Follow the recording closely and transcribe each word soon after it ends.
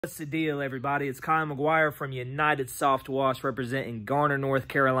What's the deal, everybody? It's Kyle McGuire from United SOFTWASH representing Garner, North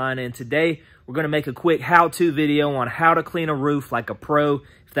Carolina. And today we're going to make a quick how-to video on how to clean a roof like a pro.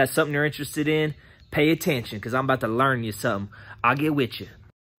 If that's something you're interested in, pay attention because I'm about to learn you something. I'll get with you.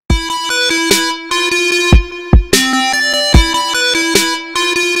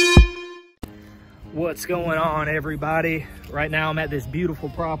 What's going on, everybody? Right now I'm at this beautiful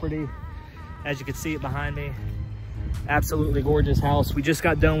property. As you can see it behind me. Absolutely gorgeous house. We just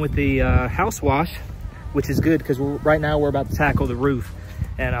got done with the house wash, which is good because right now we're about to tackle the roof.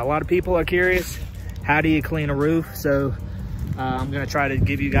 And a lot of people are curious, how do you clean a roof? So I'm going to try to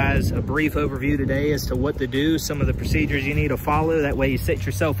give you guys a brief overview today as to what to do, some of the procedures you need to follow. That way you set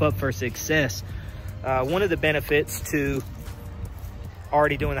yourself up for success. One of the benefits to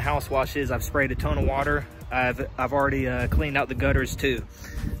already doing the house wash is I've sprayed a ton of water. I've already cleaned out the gutters too.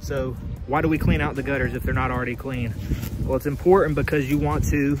 So why do we clean out the gutters if they're not already clean? Well, it's important because you want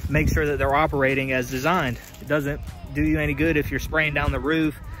to make sure that they're operating as designed. It doesn't do you any good if you're spraying down the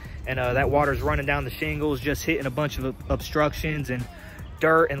roof and that water's running down the shingles, just hitting a bunch of obstructions and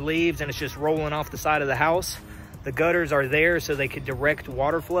dirt and leaves, and it's just rolling off the side of the house. The gutters are there so they can direct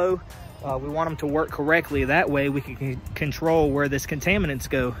water flow. We want them to work correctly. That way we can control where this contaminants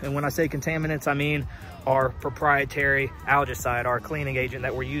go. And when I say contaminants, I mean our proprietary algicide, our cleaning agent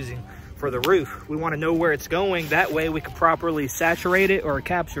that we're using for the roof. We want to know where it's going. That way we can properly saturate it or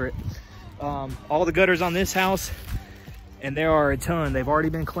capture it. All the gutters on this house, and there are a ton, they've already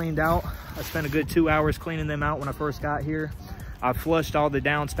been cleaned out. I spent a good 2 hours cleaning them out when I first got here. I flushed all the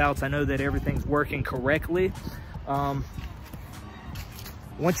downspouts. I know that everything's working correctly.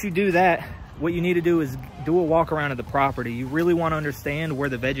 Once you do that, what you need to do is do a walk around of the property. You really want to understand where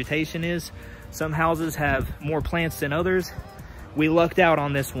the vegetation is. Some houses have more plants than others. We lucked out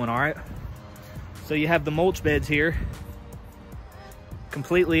on this one, all right? So you have the mulch beds here,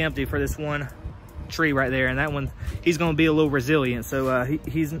 completely empty for this one tree right there. And that one, he's gonna be a little resilient. So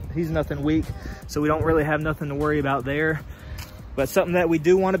he's nothing weak. So we don't really have nothing to worry about there. But something that we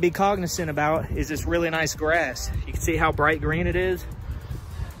do want to be cognizant about is this really nice grass. You can see how bright green it is.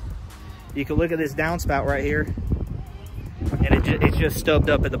 You can look at this downspout right here, and it's just stubbed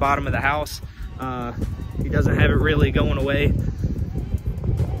up at the bottom of the house. He doesn't have it really going away.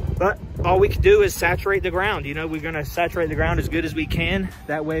 But all we can do is saturate the ground. You know, we're gonna saturate the ground as good as we can.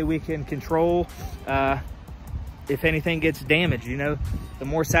 That way we can control if anything gets damaged. You know, the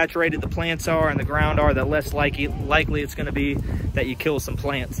more saturated the plants are and the ground are, the less likely it's gonna be that you kill some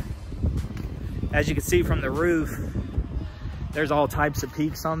plants. As you can see from the roof, there's all types of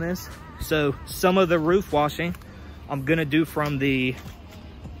peaks on this. So some of the roof washing I'm gonna do from the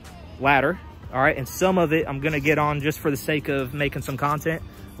ladder, all right? And some of it I'm gonna get on just for the sake of making some content.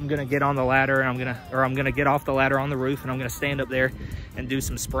 I'm gonna get on the ladder and I'm gonna get off the ladder on the roof, and I'm gonna stand up there and do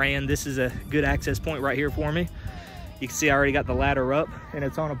some spraying. This is a good access point right here for me. You can see I already got the ladder up, and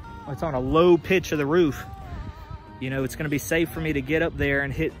it's on a low pitch of the roof. You know, it's gonna be safe for me to get up there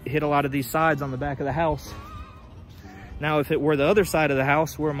and hit a lot of these sides on the back of the house. Now, if it were the other side of the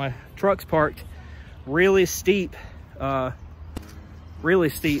house where my truck's parked, really steep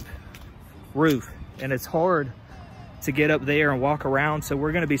roof, and it's hard to get up there and walk around. So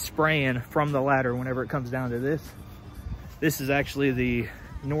we're gonna be spraying from the ladder whenever it comes down to this. This is actually the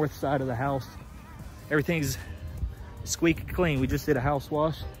north side of the house. Everything's squeaky clean. We just did a house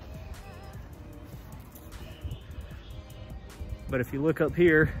wash. But if you look up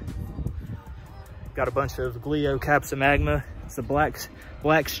here, got a bunch of Glioxapsa. It's the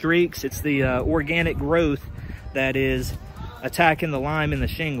black streaks. It's the organic growth that is attacking the lime and the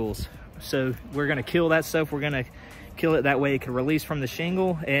shingles. So we're gonna kill that stuff. We're gonna kill it, that way it can release from the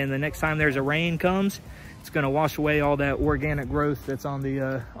shingle, and the next time there's a rain comes, it's gonna wash away all that organic growth that's on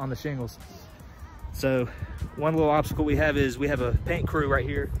the shingles. So one little obstacle we have is we have a paint crew right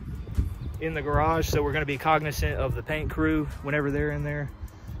here in the garage. So we're gonna be cognizant of the paint crew whenever they're in there,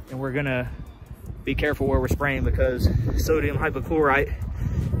 and we're gonna be careful where we're spraying because sodium hypochlorite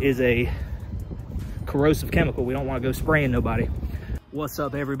is a corrosive chemical. We don't want to go spraying nobody. What's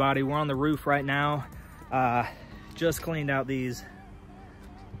up, everybody? We're on the roof right now. Just cleaned out these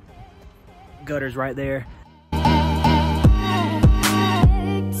gutters right there.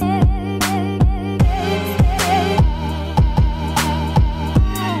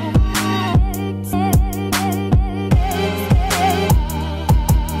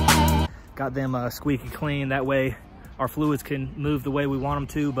 Got them squeaky clean. That way our fluids can move the way we want them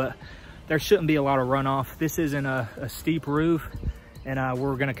to, but there shouldn't be a lot of runoff. This isn't a steep roof, and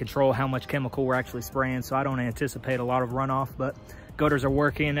we're gonna control how much chemical we're actually spraying, so I don't anticipate a lot of runoff, but gutters are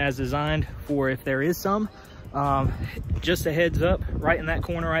working as designed for if there is some. Just a heads up, right in that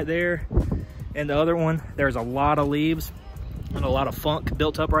corner right there and the other one, there's a lot of leaves and a lot of funk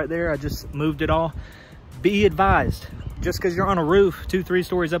built up right there. I just moved it all. Be advised, just because you're on a roof 2-3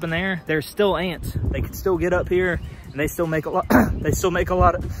 stories up in the air, there's still ants. They can still get up here and they still make a lot they still make a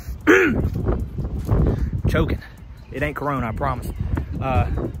lot of choking. It ain't corona, I promise.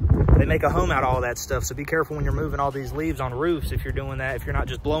 They make a home out of all that stuff, so be careful when you're moving all these leaves on roofs. If you're doing that, if you're not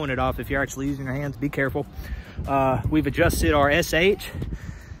just blowing it off, if you're actually using your hands, be careful. We've adjusted our SH.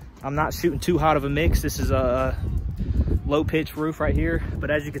 I'm not shooting too hot of a mix. This is a low pitch roof right here,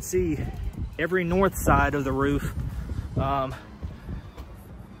 but as you can see, every north side of the roof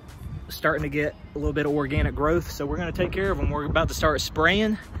starting to get a little bit of organic growth, so we're going to take care of them. We're about to start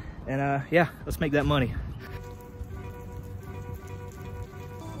spraying, and yeah, let's make that money.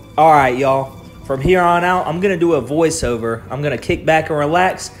 All right, y'all, from here on out, I'm going to do a voiceover. I'm going to kick back and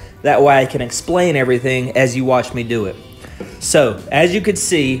relax. That way I can explain everything as you watch me do it. So, as you can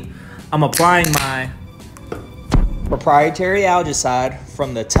see, I'm applying my proprietary algicide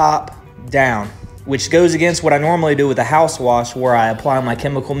from the top down, which goes against what I normally do with a house wash, where I apply my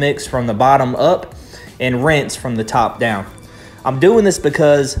chemical mix from the bottom up and rinse from the top down. I'm doing this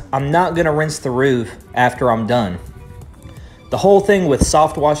because I'm not going to rinse the roof after I'm done. The whole thing with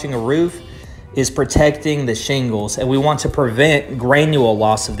soft washing a roof is protecting the shingles, and we want to prevent granule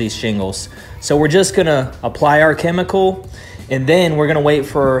loss of these shingles. So we're just gonna apply our chemical, and then we're gonna wait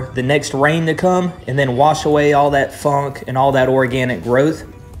for the next rain to come and then wash away all that funk and all that organic growth.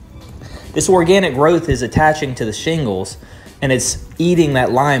 This organic growth is attaching to the shingles, and it's eating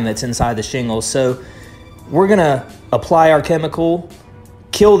that lime that's inside the shingles. So we're gonna apply our chemical,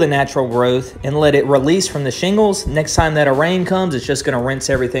 kill the natural growth, and let it release from the shingles. Next time that a rain comes, it's just gonna rinse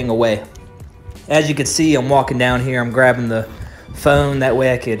everything away. As you can see, I'm walking down here, I'm grabbing the phone, that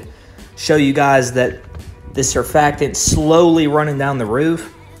way I could show you guys that this surfactant slowly running down the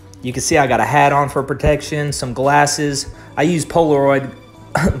roof. You can see I got a hat on for protection, some glasses. I use polarized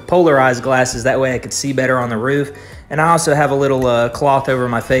glasses, that way I could see better on the roof. And I also have a little cloth over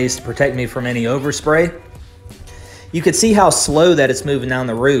my face to protect me from any overspray. You can see how slow that it's moving down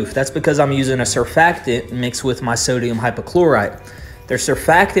the roof. That's because I'm using a surfactant mixed with my sodium hypochlorite. Their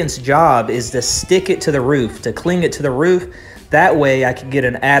surfactant's job is to stick it to the roof, to cling it to the roof. That way I can get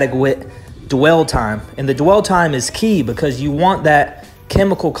an adequate dwell time. And the dwell time is key because you want that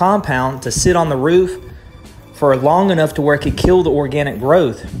chemical compound to sit on the roof for long enough to where it can kill the organic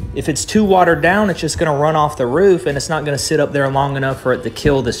growth. If it's too watered down, it's just gonna run off the roof, and it's not gonna sit up there long enough for it to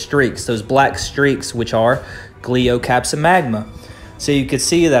kill the streaks, those black streaks, which are Glioxapsomagma. So you can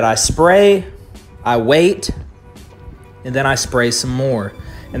see that I spray, I wait, and then I spray some more.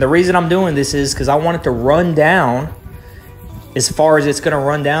 And the reason I'm doing this is because I want it to run down as far as it's going to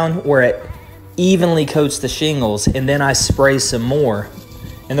run down, where it evenly coats the shingles, and then I spray some more.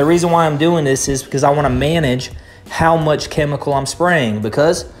 And the reason why I'm doing this is because I want to manage how much chemical I'm spraying,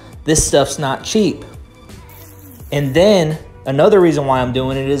 because this stuff's not cheap. And then another reason why I'm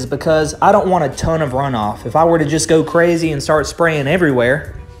doing it is because I don't want a ton of runoff. If I were to just go crazy and start spraying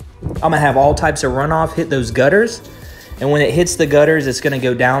everywhere, I'm gonna have all types of runoff hit those gutters. And when it hits the gutters, it's gonna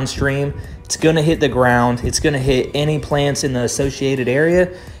go downstream. It's gonna hit the ground. It's gonna hit any plants in the associated area.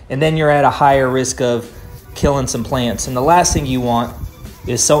 And then you're at a higher risk of killing some plants. And the last thing you want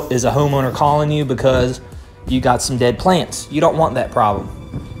is a homeowner calling you because you got some dead plants. You don't want that problem.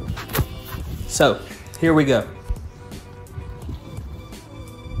 So here we go.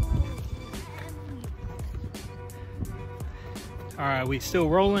 All right, we still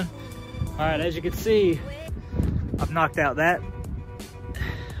rolling. All right, as you can see, I've knocked out that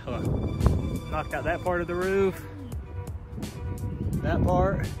part of the roof, that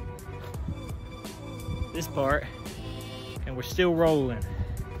part, this part, and we're still rolling.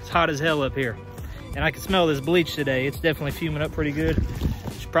 It's hot as hell up here. And I can smell this bleach today. It's definitely fuming up pretty good.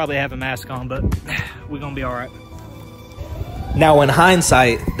 Should probably have a mask on, but we're gonna be all right. Now in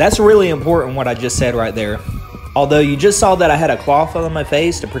hindsight, that's really important what I just said right there. Although you just saw that I had a cloth on my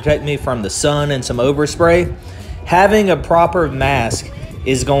face to protect me from the sun and some overspray, having a proper mask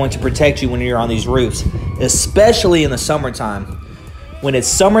is going to protect you when you're on these roofs, especially in the summertime. When it's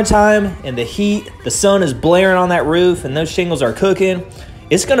summertime and the heat, the sun is blaring on that roof and those shingles are cooking,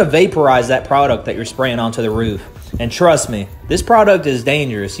 it's gonna vaporize that product that you're spraying onto the roof. And trust me, this product is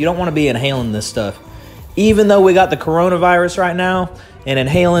dangerous. You don't wanna be inhaling this stuff. Even though we got the coronavirus right now, and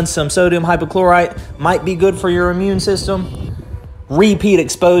inhaling some sodium hypochlorite might be good for your immune system, repeat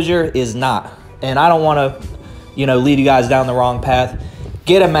exposure is not. And I don't wanna, lead you guys down the wrong path.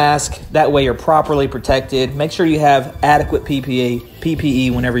 Get a mask, that way you're properly protected. Make sure you have adequate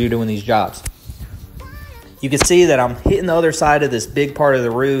PPE whenever you're doing these jobs. you can see that I'm hitting the other side of this big part of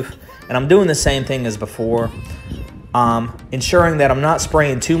the roof, and I'm doing the same thing as before. Ensuring that I'm not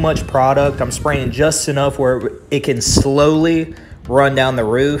spraying too much product. I'm spraying just enough where it can slowly run down the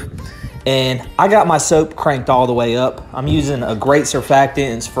roof. And I got my soap cranked all the way up. I'm using a great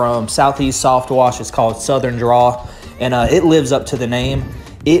surfactant. It's from Southeast SOFTWASH. It's called Southern Draw, and it lives up to the name.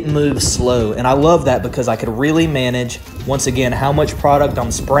 It moves slow, and I love that because I could really manage, once again, how much product I'm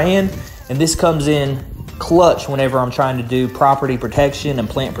spraying, and this comes in clutch whenever I'm trying to do property protection and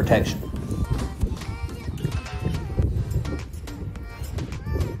plant protection.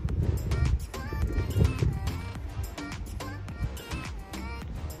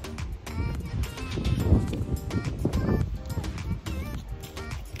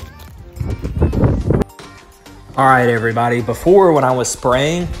 All right, everybody, before when I was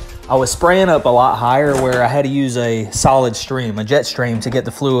spraying up a lot higher where I had to use a solid stream, a jet stream, to get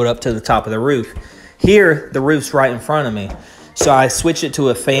the fluid up to the top of the roof. Here, the roof's right in front of me. So I switched it to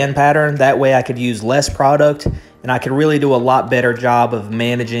a fan pattern. That way I could use less product and I could really do a lot better job of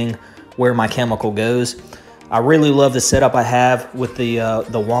managing where my chemical goes. I really love the setup I have with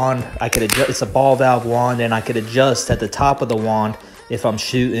the wand. I could adjust, it's a ball valve wand, and I could adjust at the top of the wand if I'm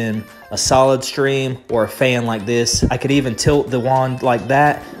shooting a solid stream or a fan like this. I could even tilt the wand like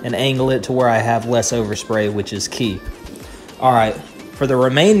that and angle it to where I have less overspray, which is key. All right, for the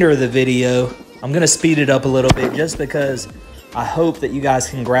remainder of the video, I'm gonna speed it up a little bit just because I hope that you guys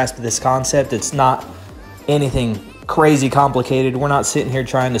can grasp this concept. It's not anything crazy complicated. We're not sitting here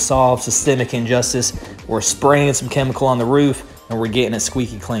trying to solve systemic injustice. We're spraying some chemical on the roof and we're getting it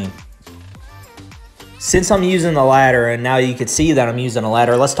squeaky clean. Since I'm using the ladder, and now you can see that I'm using a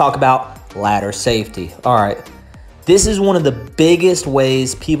ladder, let's talk about ladder safety. All right, this is one of the biggest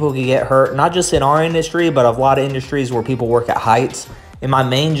ways people can get hurt, not just in our industry, but a lot of industries where people work at heights. In my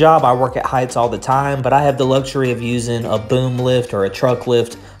main job, I work at heights all the time, but I have the luxury of using a boom lift or a truck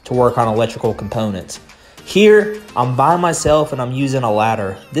lift to work on electrical components. Here, I'm by myself and I'm using a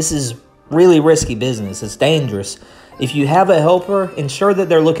ladder. This is really risky business. It's dangerous. If you have a helper, ensure that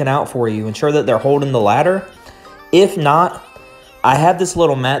they're looking out for you. Ensure that they're holding the ladder. If not, I have this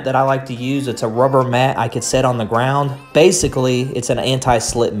little mat that I like to use. It's a rubber mat I could set on the ground. Basically, it's an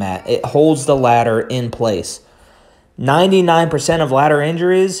anti-slip mat. It holds the ladder in place. 99% of ladder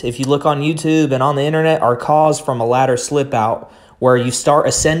injuries, if you look on YouTube and on the internet, are caused from a ladder slip out, where you start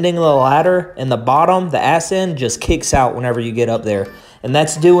ascending the ladder and the bottom, the ass end, just kicks out whenever you get up there. And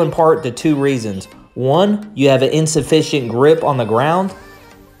that's due in part to two reasons. One, you have an insufficient grip on the ground,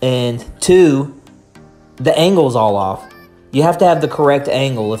 and two, the angle's all off. You have to have the correct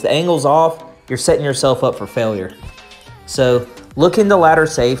angle. If the angle's off, you're setting yourself up for failure. So look into ladder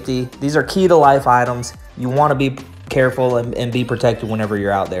safety. These are key to life items. You want to be careful and be protected whenever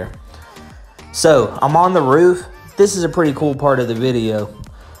you're out there. So I'm on the roof. This is a pretty cool part of the video.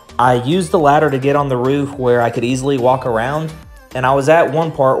 I used the ladder to get on the roof where I could easily walk around. And I was at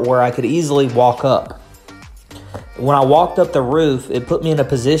one part where I could easily walk up. When I walked up the roof, it put me in a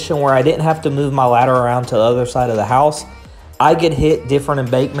position where I didn't have to move my ladder around to the other side of the house. I could hit different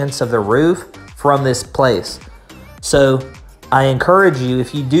embankments of the roof from this place. So I encourage you,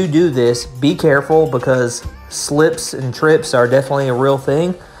 if you do this, be careful because slips and trips are definitely a real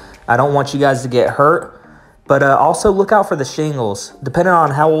thing. I don't want you guys to get hurt. But also look out for the shingles. Depending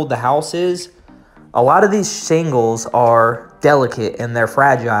on how old the house is, a lot of these shingles are delicate and they're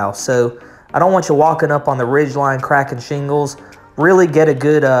fragile. So I don't want you walking up on the ridge line cracking shingles. Really get a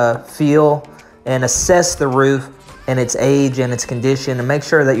good feel and assess the roof and its age and its condition, and make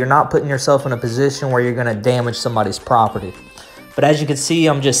sure that you're not putting yourself in a position where you're going to damage somebody's property. But as you can see,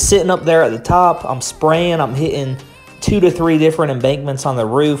 I'm just sitting up there at the top. I'm spraying. I'm hitting 2 to 3 different embankments on the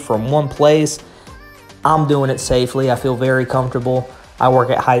roof from one place. I'm doing it safely. I feel very comfortable. I work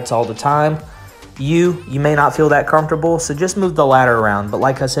at heights all the time. You may not feel that comfortable, so just move the ladder around. But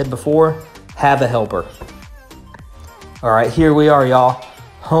like I said before, have a helper. All right, here we are, y'all.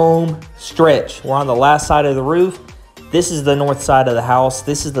 Home stretch. We're on the last side of the roof. This is the north side of the house.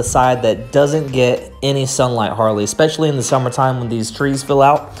 This is the side that doesn't get any sunlight hardly, especially in the summertime when these trees fill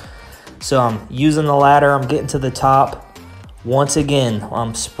out. So I'm using the ladder. I'm getting to the top. Once again,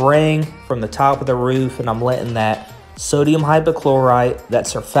 I'm spraying from the top of the roof, and I'm letting that sodium hypochlorite, that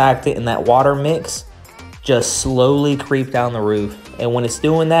surfactant, and that water mix just slowly creep down the roof. And when it's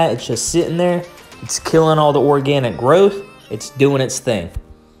doing that, it's just sitting there. It's killing all the organic growth. It's doing its thing.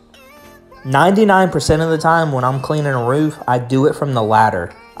 99% of the time when I'm cleaning a roof, I do it from the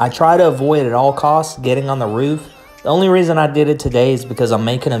ladder. I try to avoid at all costs getting on the roof. The only reason I did it today is because I'm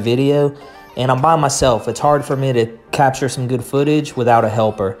making a video and I'm by myself. It's hard for me to capture some good footage without a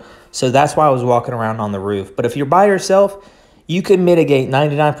helper. So that's why I was walking around on the roof. But if you're by yourself, you can mitigate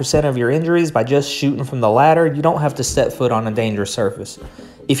 99% of your injuries by just shooting from the ladder. You don't have to step foot on a dangerous surface.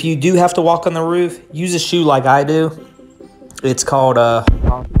 If you do have to walk on the roof, use a shoe like I do. It's called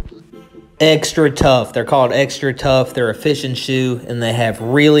Extra Tough. They're called Extra Tough. They're a fishing shoe, and they have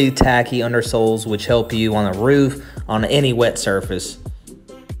really tacky undersoles, which help you on the roof, on any wet surface.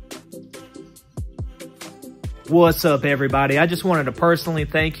 What's up, everybody? I just wanted to personally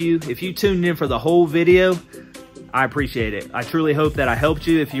thank you. If you tuned in for the whole video, I appreciate it. I truly hope that I helped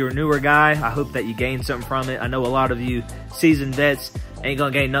you. If you're a newer guy, I hope that you gained something from it. I know a lot of you seasoned vets ain't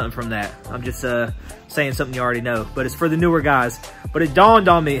gonna gain nothing from that. I'm just saying something you already know, but it's for the newer guys. But it dawned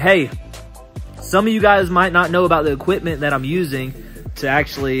on me, hey, some of you guys might not know about the equipment that I'm using to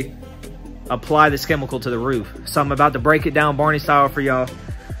actually apply this chemical to the roof. So I'm about to break it down Barney style for y'all.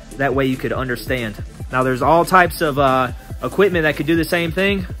 That way you could understand. Now there's all types of equipment that could do the same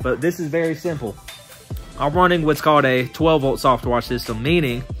thing, but this is very simple. I'm running what's called a 12-volt SOFTWASH system,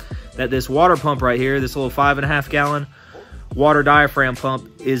 meaning that this water pump right here, this little 5.5 gallon water diaphragm pump,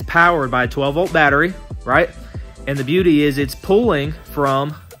 is powered by a 12-volt battery, right? And the beauty is it's pulling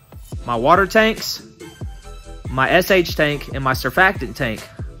from my water tanks, my SH tank, and my surfactant tank,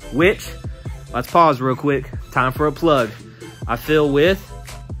 which, let's pause real quick, time for a plug. I fill with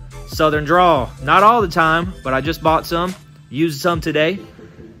Southern Draw. Not all the time, but I just bought some, used some today.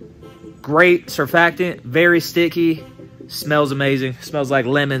 Great surfactant, very sticky, smells amazing, smells like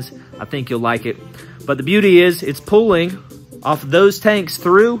lemons. I think you'll like it. But the beauty is it's pulling off those tanks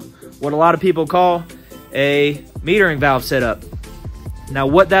through what a lot of people call a metering valve setup. Now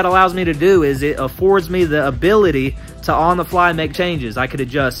what that allows me to do is it affords me the ability to on the fly make changes. I could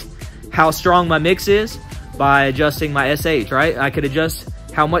adjust how strong my mix is by adjusting my SH, right? I could adjust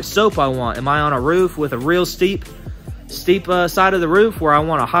how much soap I want. Am I on a roof with a real steep side of the roof where I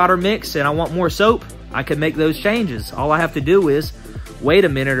want a hotter mix and I want more soap? I can make those changes. All I have to do is wait a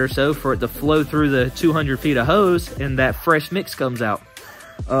minute or so for it to flow through the 200 feet of hose and that fresh mix comes out.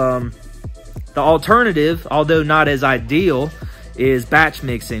 The alternative, although not as ideal, is batch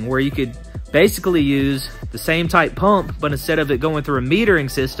mixing, where you could basically use the same type pump, but instead of it going through a metering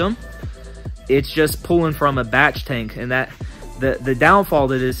system, it's just pulling from a batch tank. And that the downfall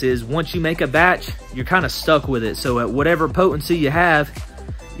to this is once you make a batch, you're kind of stuck with it. So at whatever potency you have,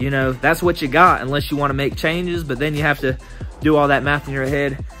 you know, that's what you got unless you want to make changes, but then you have to do all that math in your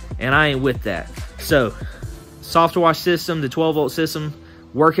head, and I ain't with that. So SOFTWASH system, the 12-volt system,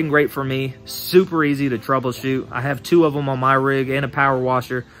 working great for me, super easy to troubleshoot. I have 2 of them on my rig and a power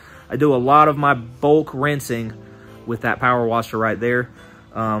washer. I do a lot of my bulk rinsing with that power washer right there,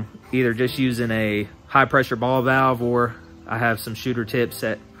 either just using a high pressure ball valve, or I have some shooter tips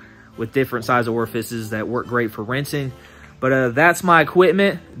with different size orifices that work great for rinsing. But that's my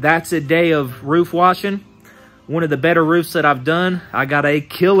equipment. That's a day of roof washing. One of the better roofs that I've done. I got a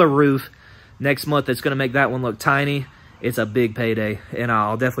killer roof next month that's going to make that one look tiny. It's a big payday, and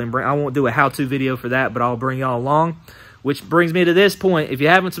I'll definitely I won't do a how-to video for that, but I'll bring y'all along. Which brings me to this point. If you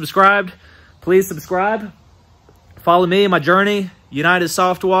haven't subscribed, please subscribe. Follow me in my journey. United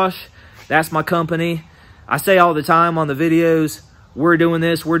SOFTWASH. That's my company. I say all the time on the videos, we're doing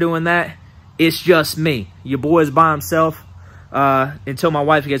this, we're doing that. It's just me. Your boy's by himself until my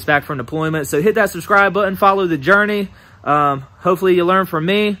wife gets back from deployment. So hit that subscribe button, follow the journey. Hopefully you learn from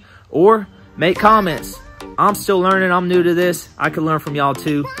me, or make comments. I'm still learning. I'm new to this. I could learn from y'all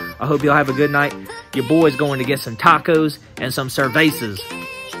too. I hope y'all have a good night. Your boy's going to get some tacos and some cervezas.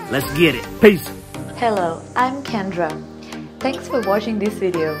 Let's get it. Peace. Hello, I'm Kendra. Thanks for watching this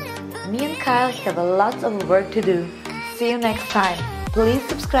video. Me and Kyle have a lot of work to do. See you next time. Please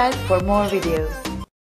subscribe for more videos.